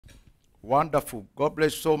Wonderful. God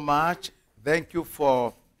bless you so much. Thank you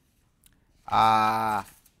for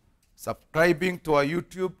subscribing to our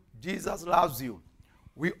YouTube. Jesus loves you.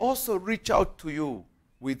 We also reach out to you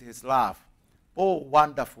with his love. Oh,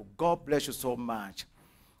 wonderful. God bless you so much.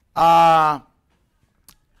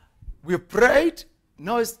 We prayed.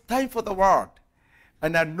 Now it's time for the word.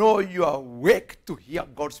 And I know you are awake to hear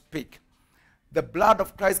God speak. The blood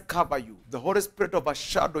of Christ cover you. The Holy Spirit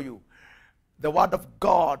overshadow you. The word of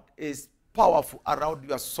God is powerful around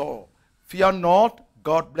your soul. Fear not.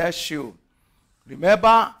 God bless you.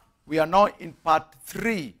 Remember, we are now in part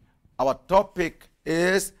 3. Our topic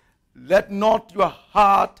is, let not your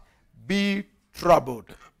heart be troubled.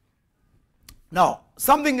 Now,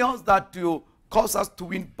 something else that will cause us to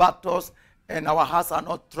win battles and our hearts are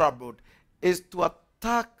not troubled is to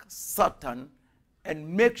attack Satan and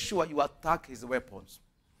make sure you attack his weapons.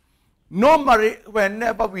 Normally,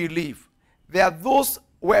 whenever we live, there are those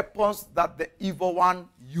weapons that the evil one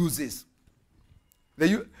uses.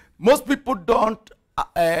 Most people don't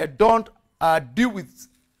deal with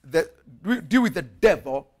the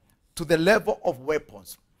devil to the level of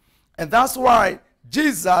weapons. And that's why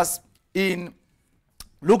Jesus in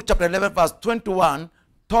Luke chapter 11 verse 21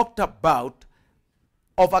 talked about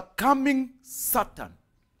overcoming Satan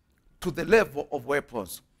to the level of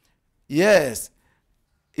weapons. Yes.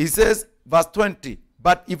 He says, verse 20,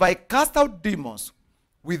 but if I cast out demons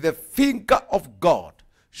with the finger of God,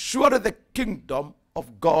 surely the kingdom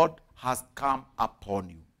of God has come upon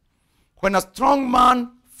you. When a strong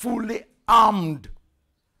man, fully armed,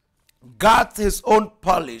 guards his own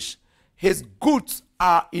polish, his goods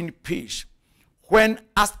are in peace. When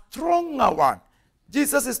a stronger one,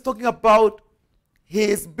 Jesus is talking about he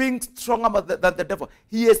is being stronger than the devil.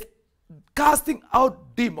 He is casting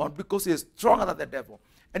out demons because he is stronger than the devil.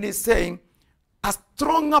 And he's saying, a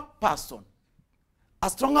stronger person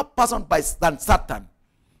than Satan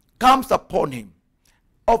comes upon him,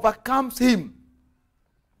 overcomes him,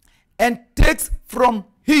 and takes from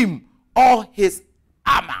him all his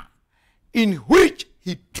armor, in which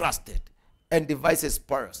he trusted, and devises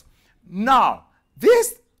spoils. Now,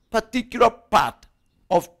 this particular part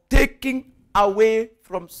of taking away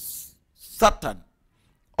from Satan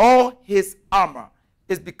all his armor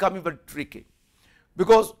is becoming very tricky.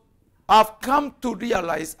 Because I've come to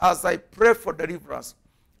realize as I pray for deliverance,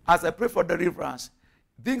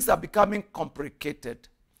 things are becoming complicated.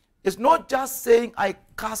 It's not just saying I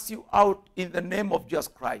cast you out in the name of Jesus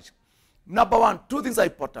Christ. Number one, two things are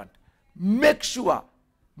important. Make sure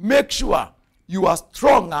you are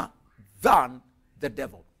stronger than the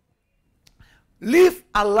devil. Live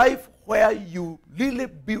a life where you really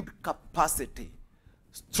build capacity,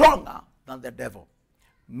 stronger than the devil.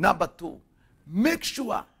 Number two, make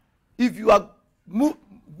sure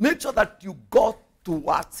that you go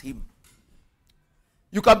towards him.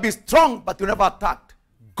 You can be strong, but you never attacked.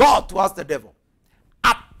 Go towards the devil.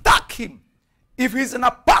 Attack him. If he's in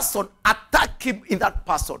a person, attack him in that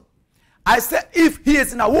person. I say, if he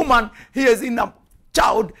is in a woman, he is in a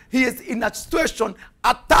child, he is in a situation,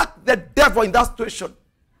 attack the devil in that situation.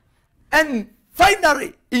 And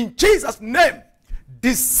finally, in Jesus' name,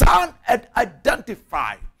 discern and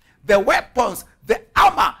identify the weapons, the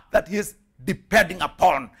armor that he is depending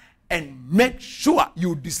upon, and make sure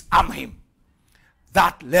you disarm him.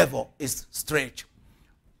 That level is stretch.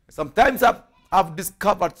 Sometimes I've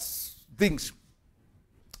discovered things.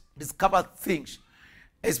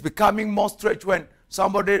 It's becoming more stretch when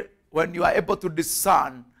you are able to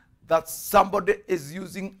discern that somebody is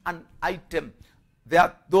using an item. There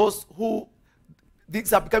are those who,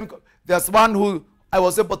 things are becoming, there's one who I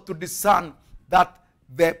was able to discern that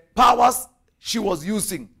the powers she was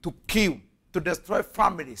using to kill, to destroy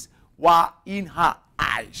families, were in her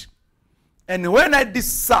eyes. And when I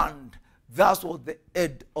discerned, that was the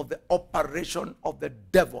end of the operation of the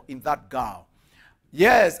devil in that girl.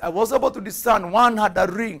 Yes, I was able to discern one had a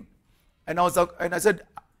ring. And I said,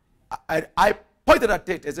 I pointed at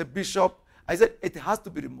it as a bishop. I said, it has to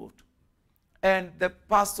be removed. And the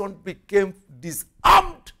person became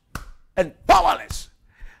disarmed and powerless.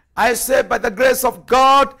 I said, by the grace of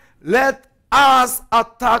God, let us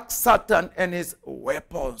attack Satan and his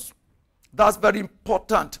weapons. That's very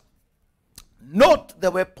important. Note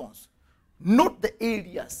the weapons. Note the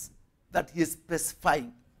areas that he is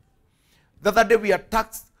specifying. The other day we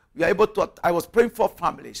attacked, we were able to, I was praying for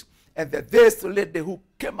families, and there's a lady who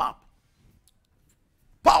came up,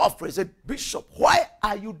 powerful, said, Bishop, why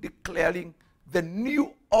are you declaring the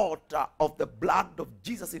new altar of the blood of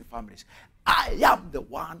Jesus in families? I am the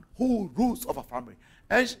one who rules over family.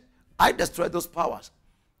 And I destroyed those powers.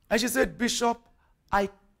 And she said, Bishop, I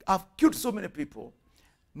have killed so many people.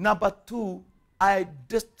 Number 2, I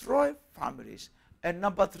destroy families. And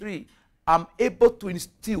number 3, I'm able to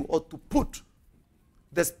instill or to put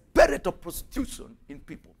the spirit of prostitution in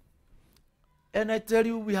people. And I tell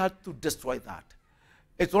you, we have to destroy that.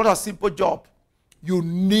 It's not a simple job. You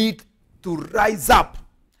need to rise up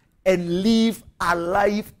and live a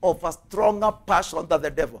life of a stronger passion than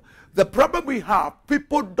the devil. The problem we have,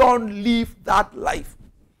 people don't live that life.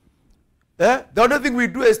 The only thing we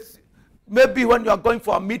do is maybe when you are going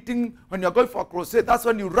for a meeting, when you are going for a crusade, that's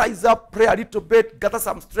when you rise up, pray a little bit, gather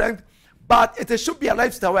some strength. But it should be a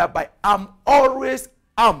lifestyle whereby I'm always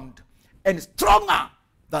armed and stronger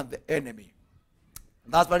than the enemy.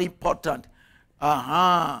 That's very important.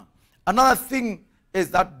 Another thing is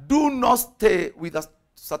that do not stay with a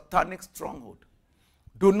satanic stronghold.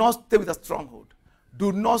 Do not stay with a stronghold.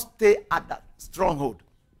 Do not stay at that stronghold.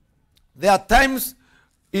 There are times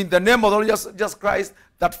in the name of the Lord Jesus Christ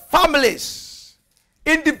that families,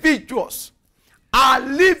 individuals are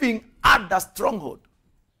living at the stronghold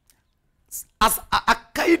as a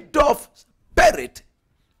kind of spirit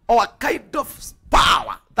or a kind of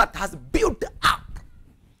power that has built up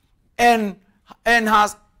and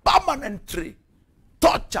has permanently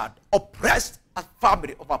tortured, oppressed a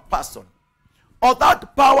family of a person. Or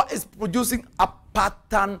that power is producing a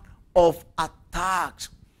pattern of attacks.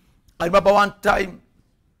 I remember one time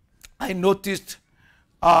I noticed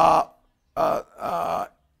one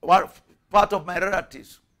part of my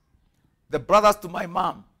relatives, the brothers to my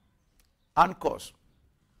mom, uncles,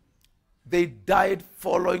 they died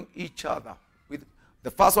following each other. The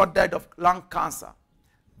first one died of lung cancer.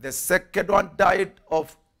 The second one died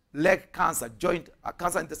of leg cancer, joint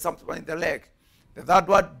cancer in the leg. The third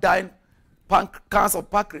one died cancer of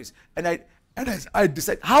pancreas. And I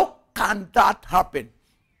decided, how can that happen?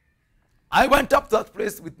 I went up to that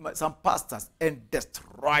place with some pastors and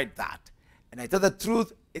destroyed that. And I tell the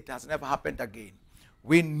truth, it has never happened again.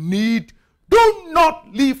 Do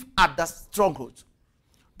not live at the strongholds.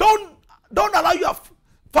 Don't allow your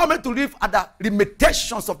family to live at the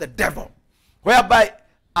limitations of the devil, whereby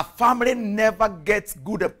a family never gets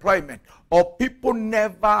good employment or people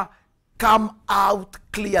never come out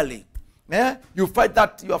clearly. You find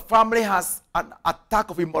that your family has an attack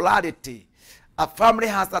of immorality. A family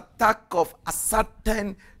has an attack of a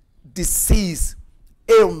certain disease,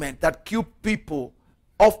 ailment that kills people.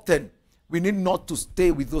 Often, we need not to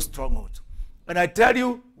stay with those strongholds. And I tell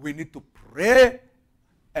you, we need to pray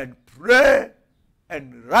and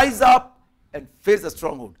rise up and face the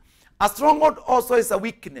stronghold. A stronghold also is a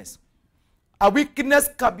weakness. A weakness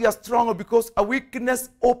can be a stronghold because a weakness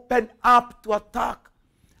opens up to attack.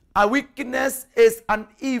 A weakness is an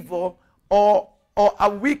evil or a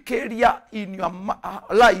weak area in your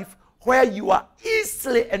life where you are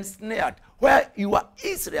easily ensnared, where you are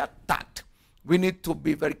easily attacked. We need to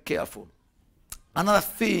be very careful. Another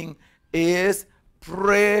thing is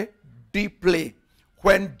pray deeply.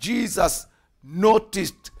 When Jesus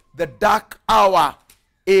noticed the dark hour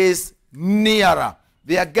is nearer,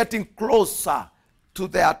 they are getting closer to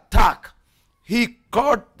the attack, he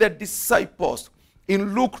called the disciples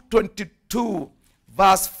in Luke 22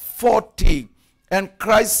 verse 40, and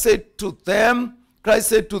Christ said to them,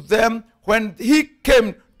 when he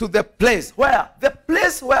came to the place where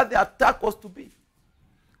the attack was to be,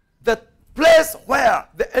 the place where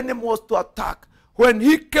the enemy was to attack, when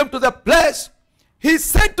he came to the place, he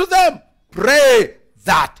said to them, pray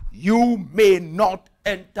that you may not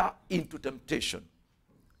enter into temptation.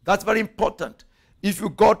 That's very important. If you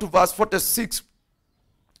go to verse 46,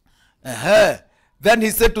 then he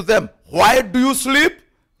said to them, why do you sleep?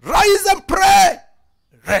 Rise and pray,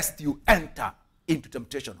 lest you enter into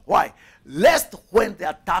temptation. Why? Lest when the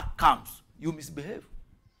attack comes, you misbehave.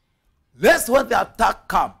 Lest when the attack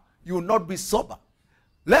comes, you will not be sober.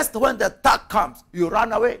 Lest when the attack comes, you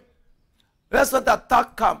run away. Lest when the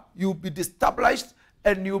attack comes, you'll be destabilized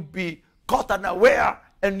and you'll be caught unaware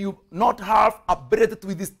and you not have ability to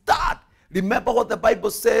withstand. Remember what the Bible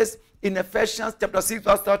says in Ephesians chapter 6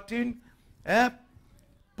 verse 13?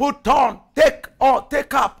 Put on, take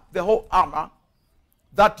up the whole armor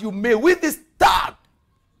that you may withstand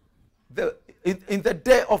in the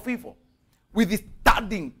day of evil.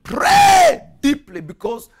 Withstanding, pray deeply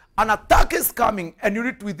because an attack is coming and you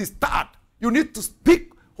need to withstand. You need to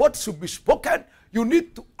speak what should be spoken. You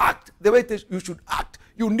need to act the way you should act.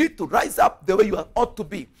 You need to rise up the way you ought to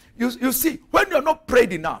be. You see, when you're not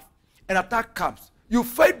prayed enough, an attack comes, you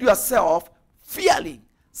find yourself fearing,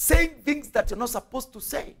 saying things that you're not supposed to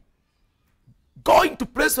say, going to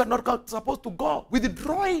places you're not supposed to go,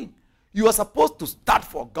 withdrawing. You are supposed to start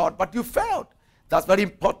for God, but you failed. That's very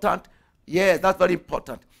important. Yes, that's very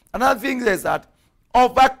important. Another thing is that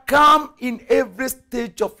Overcome in every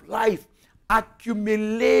stage of life.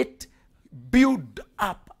 Accumulate, build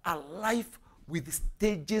up a life with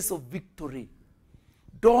stages of victory.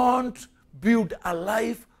 Don't build a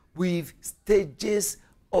life with stages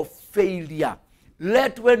of failure.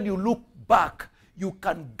 Let when you look back, you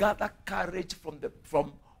can gather courage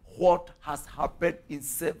from what has happened in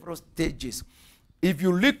several stages. If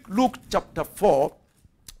you look Luke chapter 4,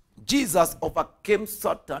 Jesus overcame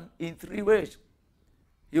Satan in 3 ways.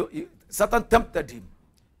 Satan tempted him.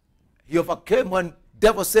 He overcame when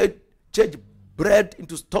devil said, change bread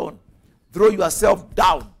into stone. Throw yourself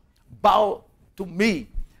down. Bow to me.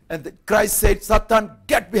 And Christ said, Satan,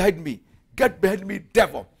 get behind me. Get behind me,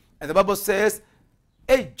 devil. And the Bible says,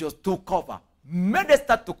 angels took cover,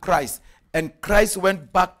 ministered to Christ. And Christ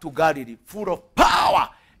went back to Galilee full of power.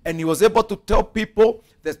 And he was able to tell people,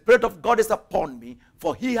 the Spirit of God is upon me,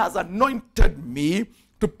 for he has anointed me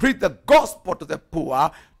to preach the gospel to the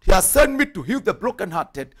poor. He has sent me to heal the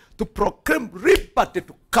brokenhearted, to proclaim liberty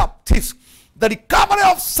to captives, the recovery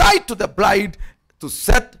of sight to the blind, to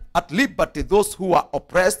set at liberty those who are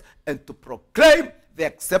oppressed, and to proclaim the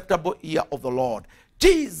acceptable year of the Lord.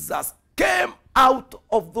 Jesus came out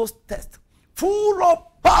of those tests full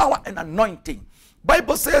of power and anointing.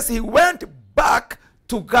 Bible says he went back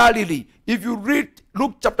to Galilee. If you read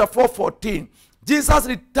Luke chapter 4:14, Jesus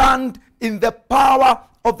returned in the power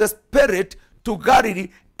of the Spirit to Galilee,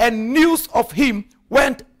 and news of him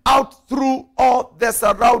went out through all the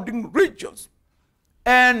surrounding regions.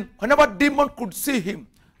 And whenever demon could see him,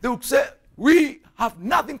 they would say, we have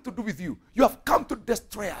nothing to do with you. You have come to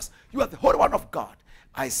destroy us. You are the Holy One of God.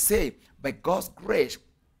 I say, by God's grace,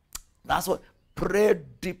 that's what, pray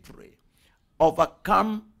deeply.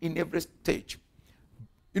 Overcome in every stage.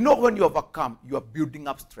 You know, when you overcome, you are building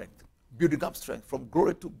up strength. Building up strength from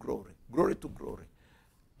glory to glory. Glory to glory.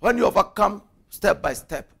 When you overcome step by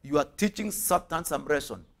step, you are teaching Satan some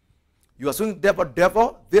lesson. You are saying,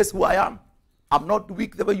 devil, this is who I am. I'm not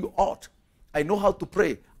weak the way you ought. I know how to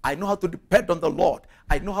pray. I know how to depend on the Lord.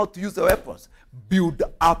 I know how to use the weapons. Build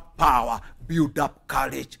up power. Build up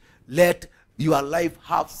courage. Let your life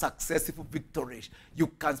have successful victories. You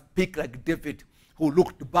can speak like David, who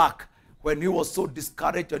looked back when he was so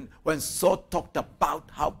discouraged, and when Saul talked about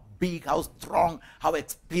how big, how strong, how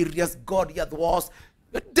experienced Goliath was.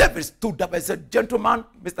 David stood up and said, gentlemen,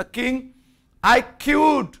 Mr. King, I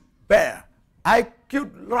killed bear. I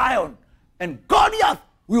killed lion. And Goliath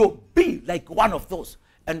will be like one of those.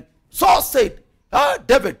 And Saul said,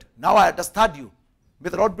 David, now I understand you. May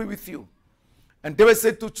the Lord be with you. And David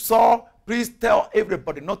said to Saul, please tell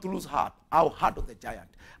everybody not to lose heart. I'll handle the giant.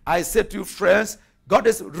 I said to you, friends, God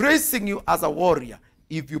is raising you as a warrior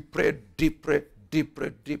if you pray deeply,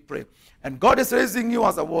 deeply, deeply. And God is raising you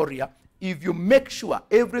as a warrior if you make sure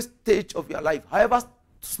every stage of your life, however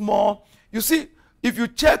small. You see, if you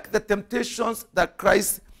check the temptations that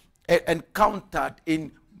Christ encountered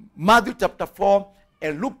in Matthew chapter 4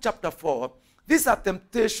 and Luke chapter 4, these are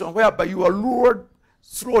temptations whereby you are lured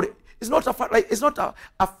slowly. It's not a fight, it's not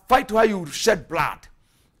a fight where you shed blood.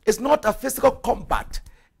 It's not a physical combat.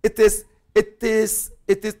 It is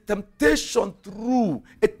temptation through.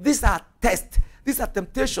 These are tests. These are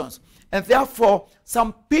temptations. And therefore,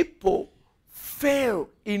 some people fail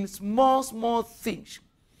in small, small things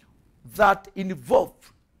that involve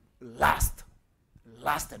lust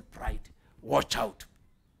and pride. Watch out.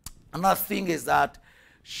 Another thing is that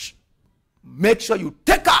make sure you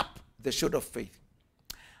take up the shield of faith.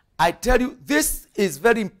 I tell you, this is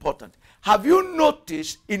very important. Have you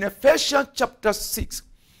noticed in Ephesians chapter 6,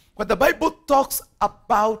 when the Bible talks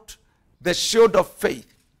about the shield of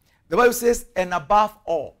faith, the Bible says, and above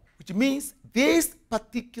all, which means this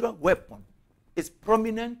particular weapon is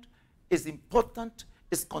prominent, is important,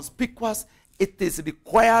 is conspicuous, it is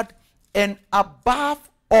required, and above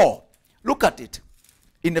all, look at it.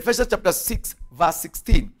 In Ephesians chapter 6, verse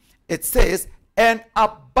 16, it says, and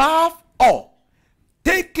above all,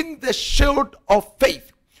 taking the shield of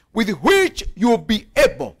faith, with which you will be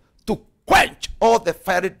able to quench all the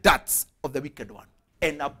fiery darts of the wicked one.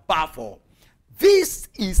 And above all, this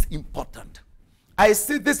is important. I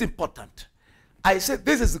say this is important. I say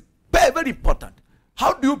this is very, very important.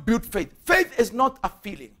 How do you build faith? Faith is not a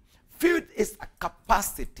feeling. Faith is a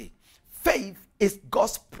capacity. Faith is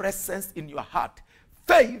God's presence in your heart.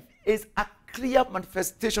 Faith is a clear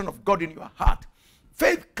manifestation of God in your heart.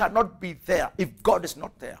 Faith cannot be there if God is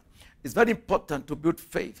not there. It's very important to build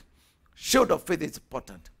faith. Shield of faith is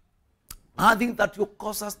important. I think that will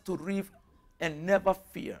cause us to live and never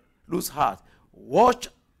fear, lose heart. Watch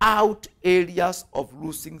out areas of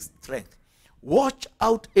losing strength. Watch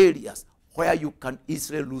out areas where you can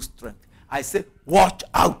easily lose strength. I say, watch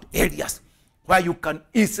out areas where you can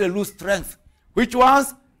easily lose strength. Which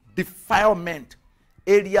ones? Defilement.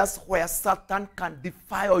 Areas where Satan can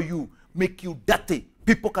defile you, make you dirty.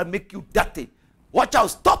 People can make you dirty. Watch out.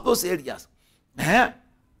 Stop those areas.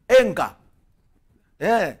 Anger.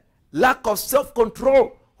 Lack of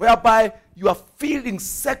self-control, whereby you are feeling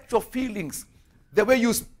sexual feelings. The way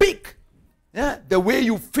you speak, the way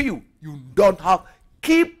you feel, you don't have.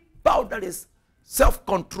 Keep boundaries.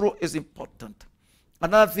 Self-control is important.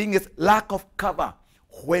 Another thing is lack of cover.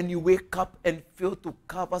 When you wake up and fail to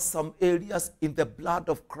cover some areas in the blood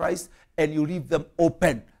of Christ and you leave them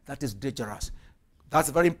open, that is dangerous. That's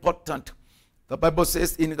very important. The Bible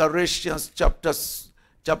says in Galatians chapter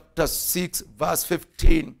 6, verse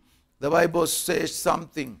 15, the Bible says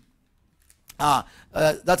something.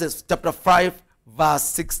 That is chapter 5, verse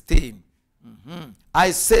 16.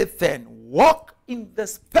 I say then, walk in the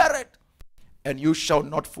Spirit, and you shall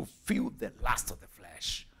not fulfill the lust of the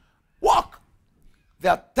flesh. Walk.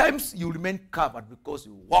 There are times you remain covered because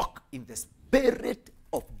you walk in the Spirit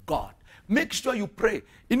of God. Make sure you pray.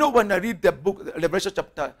 You know, when I read the book, Revelation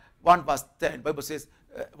chapter 1, verse 10, the Bible says,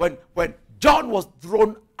 when John was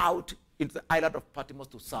thrown out into the island of Patmos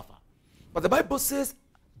to suffer. But the Bible says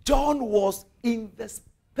John was in the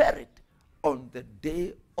Spirit on the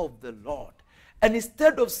day of the Lord. And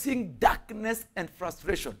instead of seeing darkness and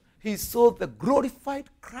frustration, he saw the glorified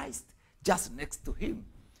Christ just next to him.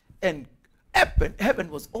 And heaven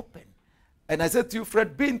was open. And I said to you,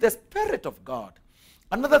 Fred, be in the Spirit of God.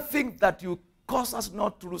 Another thing that you cause us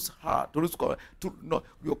not to lose heart,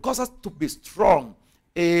 you cause us to be strong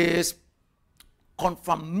is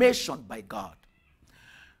confirmation by God.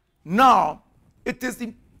 Now, it is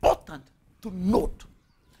important to note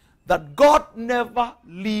that God never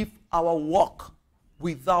leaves our walk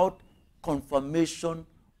without confirmation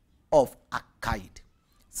of a guide.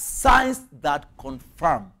 Signs that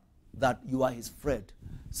confirm that you are his friend.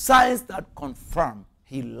 Signs that confirm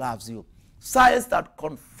he loves you. Signs that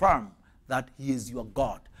confirm that he is your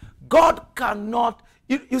God. God cannot,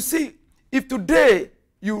 you see, if today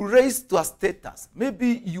you raise to a status,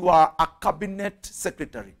 maybe you are a cabinet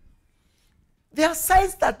secretary, there are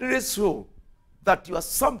signs that really show that you are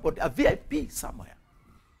somebody, a VIP somewhere.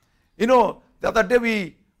 You know, the other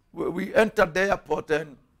day we entered the airport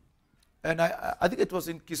and I think it was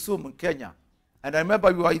in Kisumu, in Kenya. And I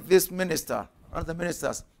remember we were with this minister, one of the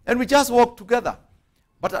ministers, and we just walked together.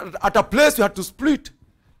 But at a place we had to split.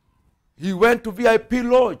 He went to VIP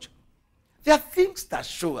lodge. There are things that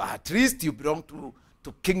show at least you belong to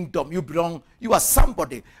kingdom. You are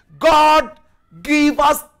somebody. God give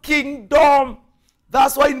us kingdom.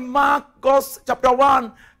 That's why in Mark chapter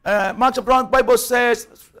 1, Bible says,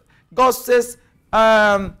 God says,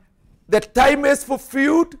 the time is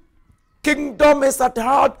fulfilled, kingdom is at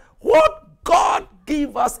hand. What God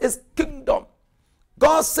give us is kingdom.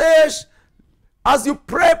 God says, as you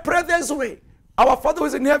pray this way. Our Father who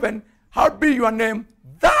is in heaven, hallowed be your name.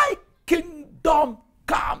 Thy kingdom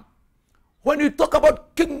come. When you talk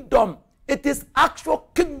about kingdom, it is actual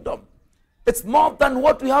kingdom. It's more than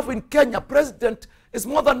what we have in Kenya. President is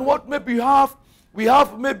more than what maybe we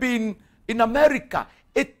have maybe in America.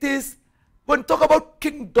 It is, when you talk about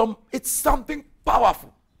kingdom, it's something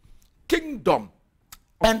powerful. Kingdom.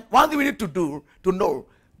 And one thing we need to know,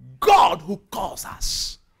 God who calls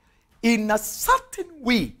us in a certain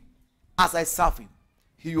way, as I serve him,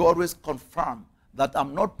 he always confirms that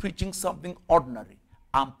I'm not preaching something ordinary.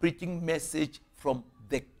 I'm preaching message from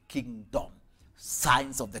the kingdom.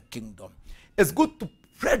 Signs of the kingdom. It's good to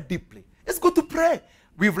pray deeply. It's good to pray.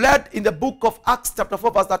 We've read in the book of Acts chapter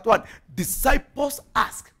 4 verse 1, disciples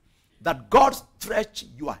ask that God stretch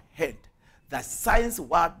your hand, that signs,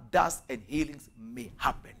 wonders, and healings may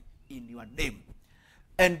happen in your name.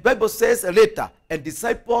 And Bible says later, and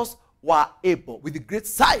disciples were able, with the great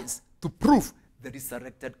signs, to prove the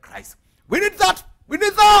resurrected Christ. We need that. We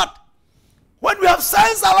need that. When we have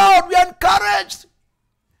signs around, we are encouraged.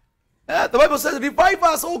 The Bible says, revive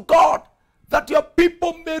us, O God, that your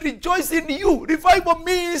people may rejoice in you. Revival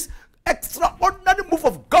means extraordinary move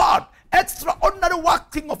of God, extraordinary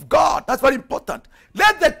working of God. That's very important.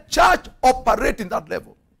 Let the church operate in that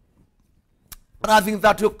level. Another thing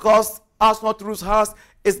that will cause us not to lose hearts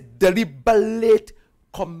is deliberate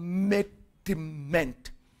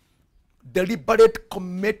commitment. Deliberate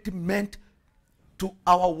commitment to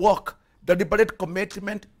our work. Deliberate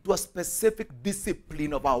commitment to a specific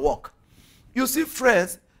discipline of our work. You see,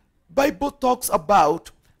 friends, Bible talks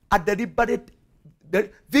about a deliberate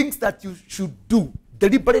things that you should do.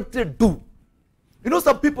 Deliberately do. You know,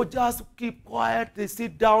 some people just keep quiet, they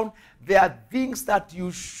sit down. There are things that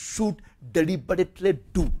you should deliberately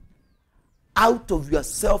do. out of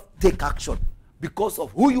yourself, take action because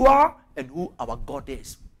of who you are and who our God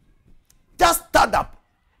is. Just stand up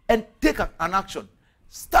and take an action.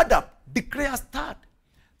 Stand up, declare start.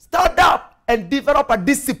 Stand up and develop a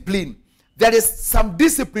discipline. There is some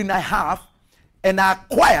discipline I have and I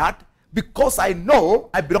acquired because I know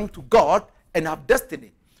I belong to God and have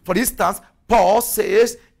destiny. For instance, Paul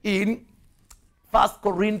says in 1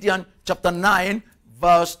 Corinthians chapter 9,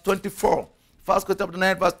 verse 24. 1 Corinthians chapter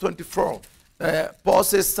 9, verse 24. Paul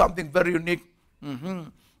says something very unique.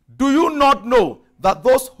 Do you not know that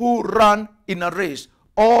those who run in a race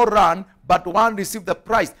all run, but one receives the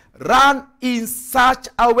prize? Run in such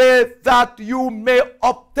a way that you may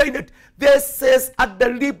obtain it. This is a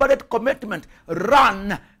deliberate commitment.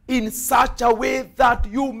 Run in such a way that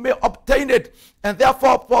you may obtain it. And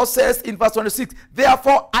therefore, Paul says in verse 26,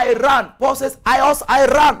 therefore I run. Paul says, I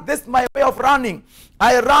run. This is my way of running.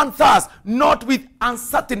 I run thus, not with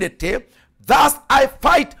uncertainty. Thus I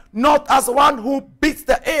fight, not as one who beats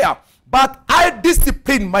the air, but I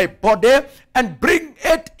discipline my body and bring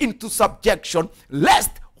it into subjection,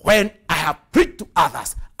 lest when I have preached to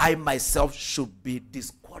others, I myself should be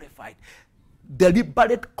disqualified.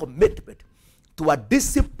 Deliberate commitment to a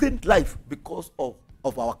disciplined life because of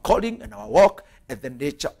our calling and our work and the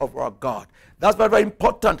nature of our God. That's very, very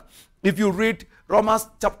important. If you read Romans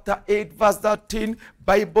chapter 8, verse 13,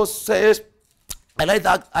 Bible says, I like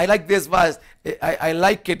that. I like this verse. I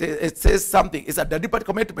like it. It says something. It's a deliberate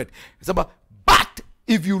commitment. It's about, but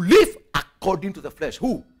if you live according to the flesh,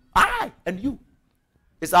 who? I and you.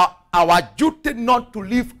 It's our duty not to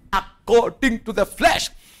live according to the flesh.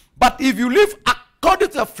 But if you live according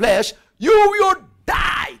to the flesh, you will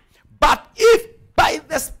die. But if by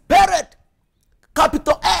the Spirit,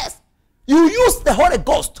 capital S, you use the Holy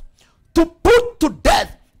Ghost to put to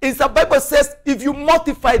death, as the Bible says, if you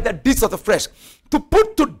mortify the deeds of the flesh, to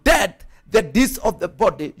put to death the deeds of the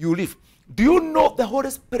body, you live. Do you know the Holy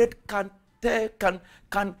Spirit can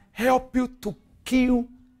help you to kill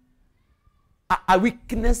a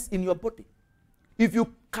weakness in your body? If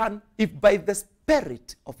by the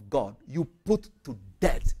Spirit of God you put to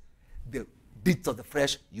death the deeds of the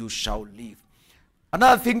flesh, you shall live.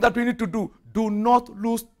 Another thing that we need to do not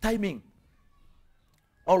lose timing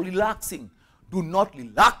or relaxing. Do not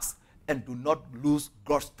relax and do not lose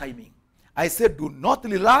God's timing. I said do not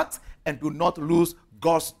relax and do not lose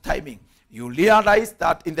God's timing. You realize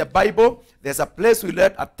that in the Bible, there's a place we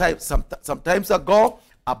read some times ago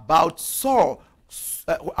about Saul,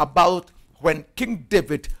 about when King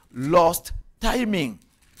David lost timing.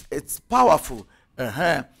 It's powerful.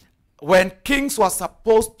 When kings were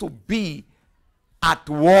supposed to be at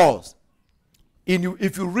wars,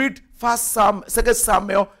 if you read 2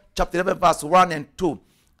 Samuel chapter 11, verse 1 and 2,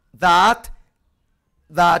 that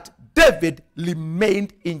David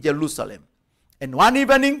remained in Jerusalem. And one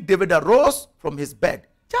evening, David arose from his bed,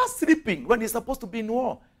 just sleeping when he's supposed to be in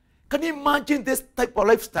war. Can you imagine this type of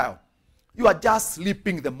lifestyle? You are just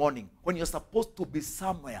sleeping in the morning when you're supposed to be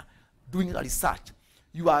somewhere doing research.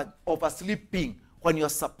 You are oversleeping when you're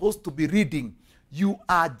supposed to be reading. You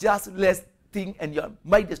are just resting and your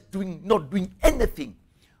mind is not doing anything.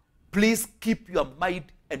 Please keep your mind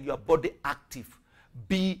and your body active.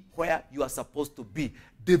 Be where you are supposed to be.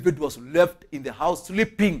 David was left in the house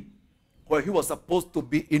sleeping where he was supposed to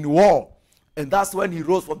be in war. And that's when he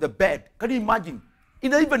rose from the bed. Can you imagine?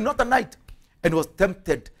 Even not a night. And was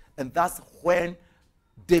tempted. And that's when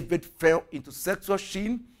David fell into sexual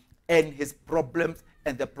sin and his problems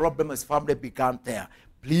and the problem of his family began there.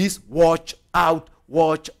 Please watch out.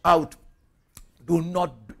 Watch out. Do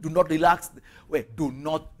not relax. Do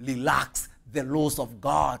not relax the laws of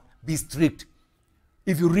God. Be strict.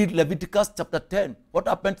 If you read Leviticus chapter 10, what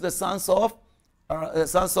happened to the sons of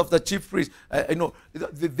the chief priest?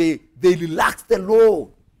 They relaxed the law,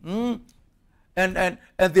 and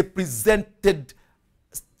they presented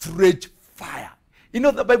strange fire.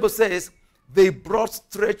 The Bible says they brought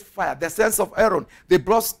strange fire. The sons of Aaron, they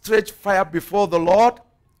brought strange fire before the Lord.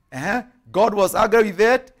 God was angry with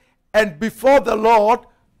it, and before the Lord,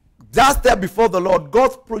 just there before the Lord,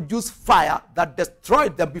 God produced fire that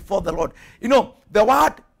destroyed them before the Lord. The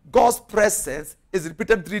word God's presence is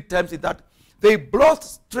repeated 3 times in that. They brought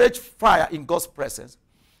strange fire in God's presence.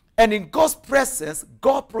 And in God's presence,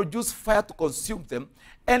 God produced fire to consume them.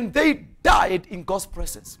 And they died in God's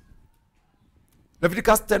presence.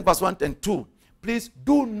 Leviticus 10 verse 1 and 2. Please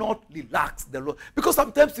do not relax the Lord. Because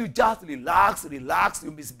sometimes you just relax.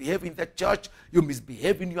 You misbehave in the church. You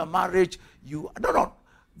misbehave in your marriage. No.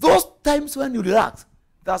 Those times when you relax,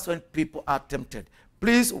 that's when people are tempted.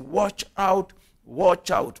 Please watch out. Watch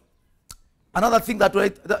out. Another thing that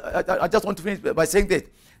I just want to finish by saying this.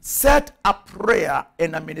 Set a prayer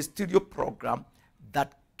and a ministerial program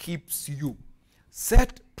that keeps you.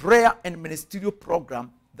 Set prayer and ministerial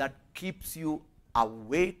program that keeps you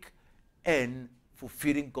awake and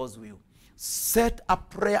fulfilling God's will. Set a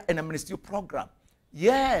prayer and a ministerial program.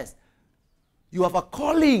 Yes, you have a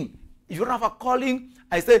calling. If you don't have a calling,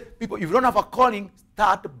 I say, people, if you don't have a calling,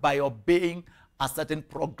 start by obeying a certain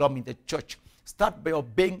program in the church. Start by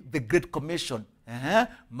obeying the Great Commission.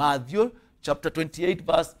 Matthew chapter 28,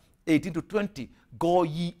 verse 18 to 20. Go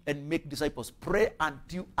ye and make disciples. Pray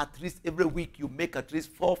until at least every week you make at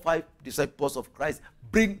least 4 or 5 disciples of Christ.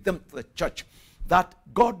 Bring them to the church. That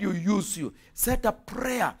God will use you. Set a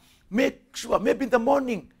prayer. Make sure, maybe in the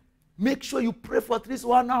morning, make sure you pray for at least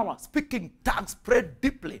 1 hour. Speak in tongues, pray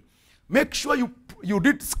deeply. Make sure you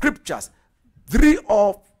read scriptures, 2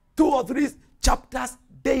 or 3 chapters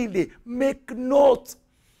daily. Make notes.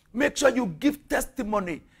 Make sure you give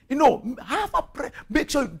testimony. You know, have a prayer. Make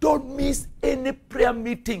sure you don't miss any prayer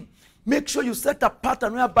meeting. Make sure you set a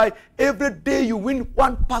pattern whereby every day you win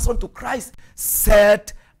 1 person to Christ.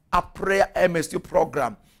 Set a prayer MSU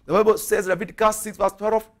program. The Bible says, Leviticus 6 verse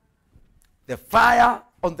 12, the fire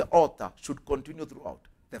on the altar should continue throughout.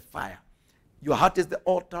 The fire. Your heart is the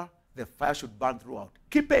altar. The fire should burn throughout.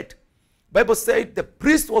 Keep it. The Bible said the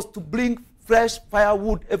priest was to bring fresh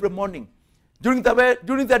firewood every morning. During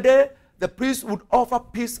the day, the priest would offer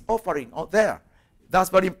peace offering out there. That's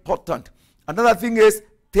very important. Another thing is,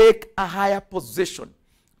 take a higher position.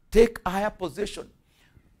 Take a higher position.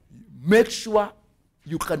 Make sure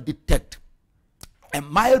you can detect,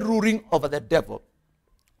 am I ruling over the devil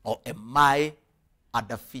or am I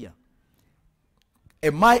under fear?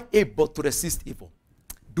 Am I able to resist evil?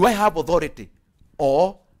 Do I have authority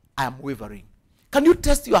or I am wavering? Can you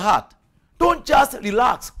test your heart? Don't just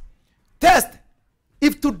relax. Test.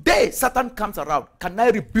 If today Satan comes around, can I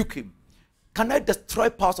rebuke him? Can I destroy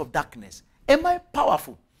powers of darkness? Am I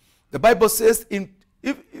powerful? The Bible says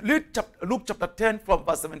Luke chapter 10 from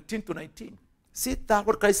verse 17 to 19. See that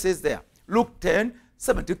what Christ says there. Luke 10,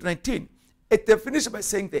 17 to 19. It finished by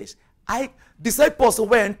saying this. Disciples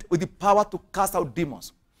went with the power to cast out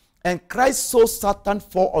demons. And Christ saw Satan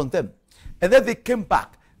fall on them. And then they came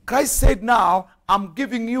back. Christ said, now, I'm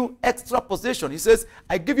giving you extra possession. He says,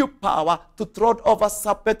 I give you power to tread over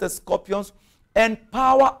serpents and scorpions and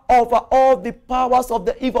power over all the powers of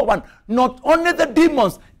the evil one. Not only the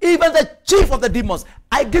demons, even the chief of the demons.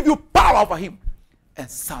 I give you power over him. And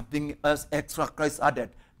something else extra Christ added.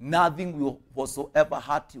 Nothing will whatsoever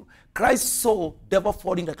hurt you. Christ saw devil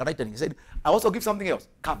falling like a lightning. He said, I also give something else.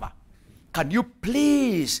 Cover. Can you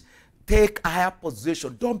please take a higher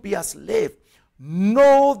position? Don't be a slave.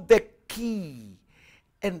 Know the key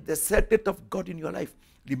and the secret of God in your life.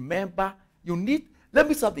 Remember, let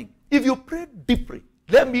me something. If you pray deeply,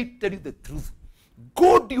 let me tell you the truth.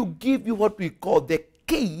 God will give you what we call the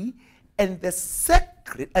key and the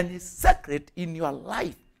secret, and his secret in your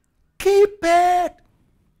life. Keep it.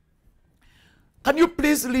 Can you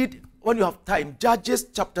please read, when you have time, Judges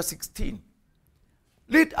chapter 16.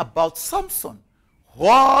 Read about Samson.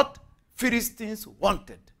 What Philistines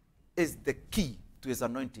wanted is the key to his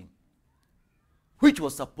anointing, which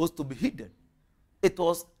was supposed to be hidden. It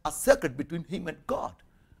was a secret between him and God,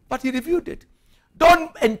 but he revealed it.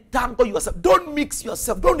 Don't entangle yourself. Don't mix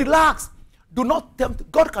yourself. Don't relax. Do not tempt.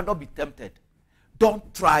 God cannot be tempted.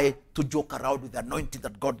 Don't try to joke around with the anointing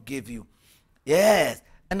that God gave you. Yes.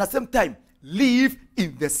 And at the same time, live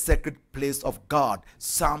in the sacred place of God.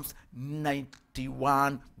 Psalms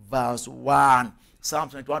 91 verse 1.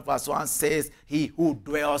 Psalms 91 verse 1 says, he who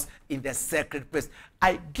dwells in the sacred place.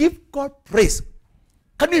 I give God praise.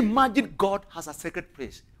 Can you imagine God has a sacred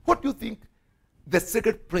place? What do you think the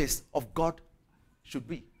sacred place of God should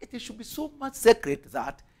be? It should be so much sacred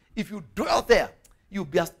that if you dwell there, you'll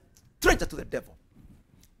be a stranger to the devil.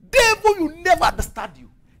 Devil will never understand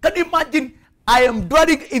you. Can you imagine, I am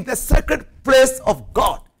dwelling in the sacred place of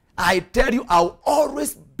God. I tell you, I'll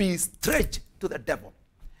always be strange to the devil.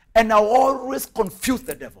 And I'll always confuse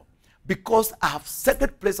the devil. Because I have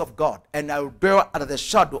sacred place of God. And I will dwell under the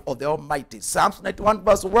shadow of the Almighty. Psalms 91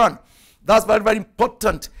 verse 1. That's very, very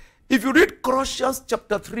important. If you read Colossians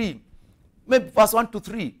chapter 3, maybe verse 1 to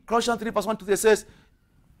 3. Colossians 3 verse 1 to 3 says,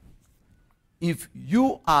 if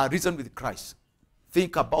you are risen with Christ,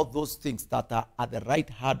 think about those things that are at the right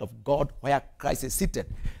hand of God where Christ is seated.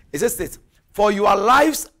 It says this, for your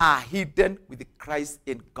lives are hidden with Christ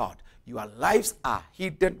in God. Your lives are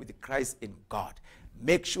hidden with Christ in God.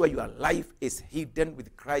 Make sure your life is hidden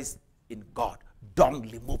with Christ in God.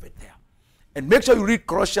 Don't remove it there. And make sure you read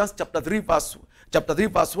Colossians chapter 3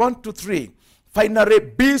 verse 1 to 3. Finally,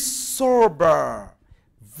 be sober,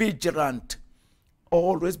 vigilant.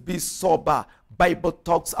 always be sober. Bible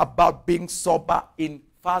talks about being sober in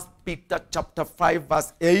 1 Peter chapter 5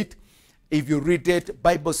 verse 8. If you read it,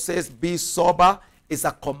 Bible says be sober. It's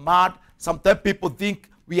a command. Sometimes people think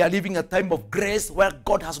we are living a time of grace where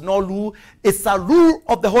God has no rule. It's a rule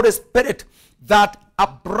of the Holy Spirit that a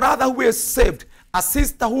brother who is saved, a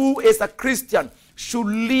sister who is a Christian, should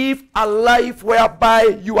live a life whereby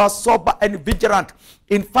you are sober and vigilant.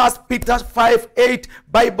 In 1 Peter 5:8,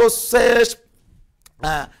 Bible says,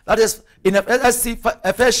 that is in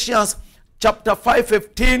Ephesians chapter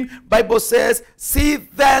 5:15, Bible says, see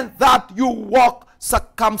then that you walk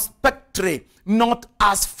circumspectly, not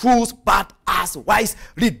as fools, but as wise,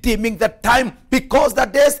 redeeming the time, because the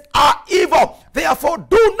days are evil. Therefore,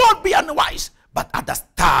 do not be unwise, but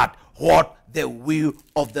understand what the will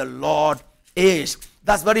of the Lord is.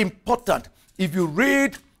 That's very important. If you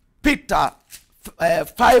read Peter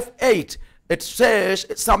 5:8, it says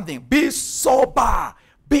something. Be sober,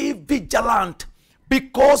 be vigilant,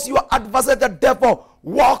 because your adversary, the devil,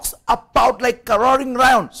 walks about like a roaring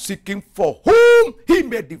lion, seeking for whom he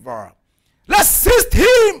may devour. Let's resist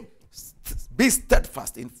him. Be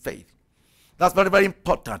steadfast in faith. That's very, very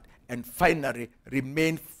important. And finally,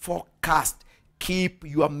 remain focused. Keep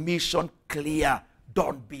your mission clear.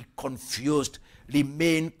 Don't be confused.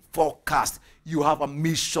 Remain focused. You have a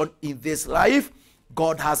mission in this life.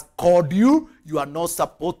 God has called you. You are not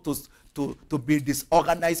supposed to be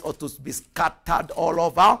disorganized or to be scattered all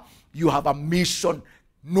over. You have a mission.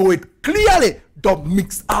 Know it clearly. Don't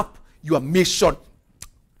mix up your mission.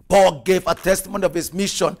 Paul gave a testimony of his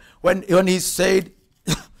mission when he said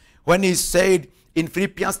in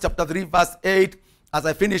Philippians chapter 3 verse 8, as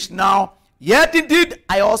I finish now, yet indeed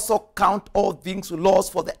I also count all things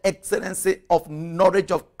lost for the excellency of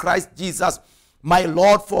knowledge of Christ Jesus, my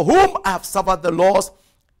Lord, for whom I have suffered the loss.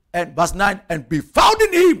 And verse 9, and be found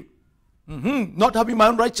in him, not having my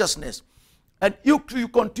own righteousness. And you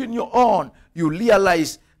continue on, you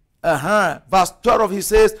realize, verse 12, he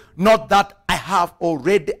says, not that I have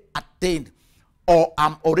already attained or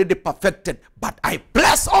am already perfected, but I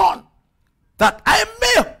press on, that I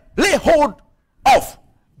may lay hold of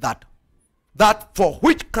that for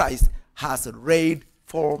which Christ has laid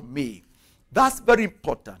for me. That's very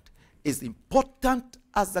important. It's important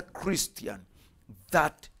as a Christian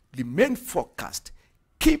that remain focused.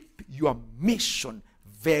 Keep your mission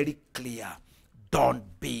very clear. Don't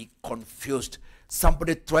be confused.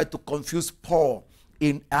 Somebody tried to confuse Paul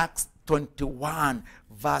in Acts 21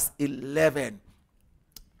 verse 11.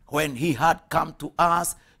 When he had come to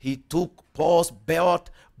us, he took Paul's belt,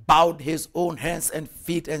 bowed his own hands and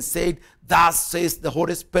feet, and said, thus says the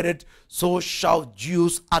Holy Spirit, so shall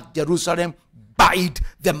Jews at Jerusalem bind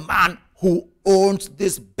the man who owns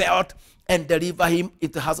this belt and deliver him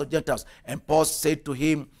into the house of Gentiles. And Paul said to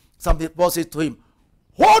him,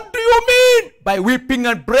 what do you mean by weeping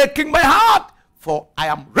and breaking my heart? For I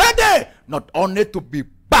am ready not only to be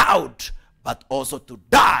bowed, but also to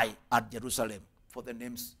die at Jerusalem for the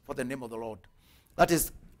name of the Lord. That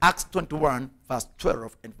is Acts 21, verse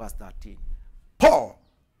 12 and verse 13. Paul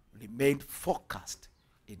remained focused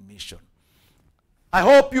in mission. I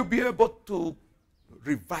hope you'll be able to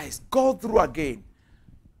revise, go through again.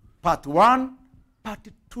 Part 1, part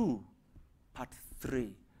 2, part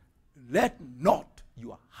 3. Let not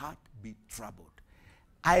your heart be troubled.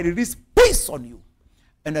 I release peace on you,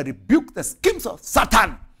 and I rebuke the schemes of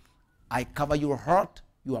Satan. I cover your heart,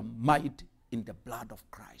 your mind in the blood of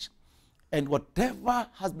Christ. And whatever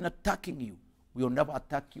has been attacking you will never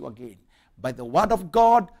attack you again. By the word of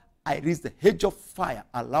God, I release the hedge of fire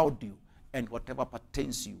around you, and whatever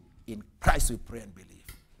pertains you. In Christ we pray and believe.